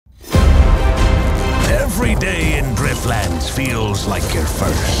Every day in Driftlands feels like your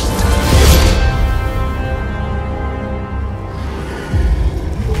first.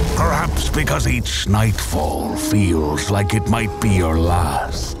 Perhaps because each nightfall feels like it might be your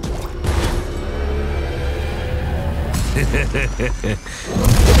last.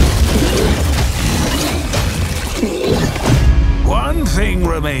 One thing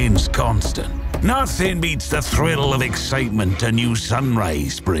remains constant. Nothing beats the thrill of excitement a new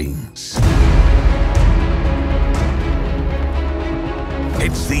sunrise brings.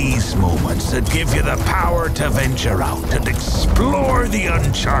 It's these moments that give you the power to venture out and explore the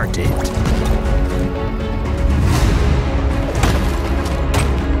uncharted.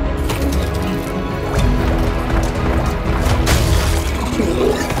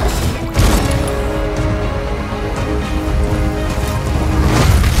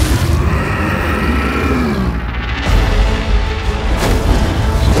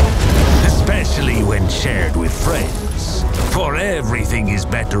 Especially when shared with friends. For everything is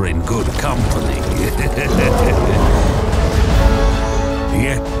better in good company.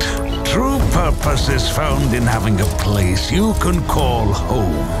 Yet, true purpose is found in having a place you can call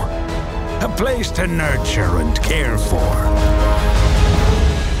home. A place to nurture and care for.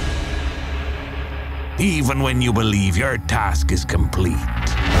 Even when you believe your task is complete,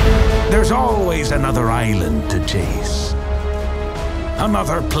 there's always another island to chase.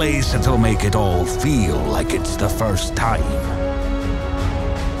 Another place that'll make it all feel like it's the first time.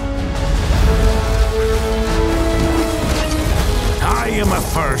 I am a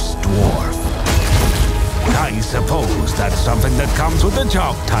First Dwarf. I suppose that's something that comes with the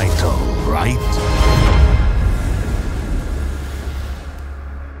job title, right?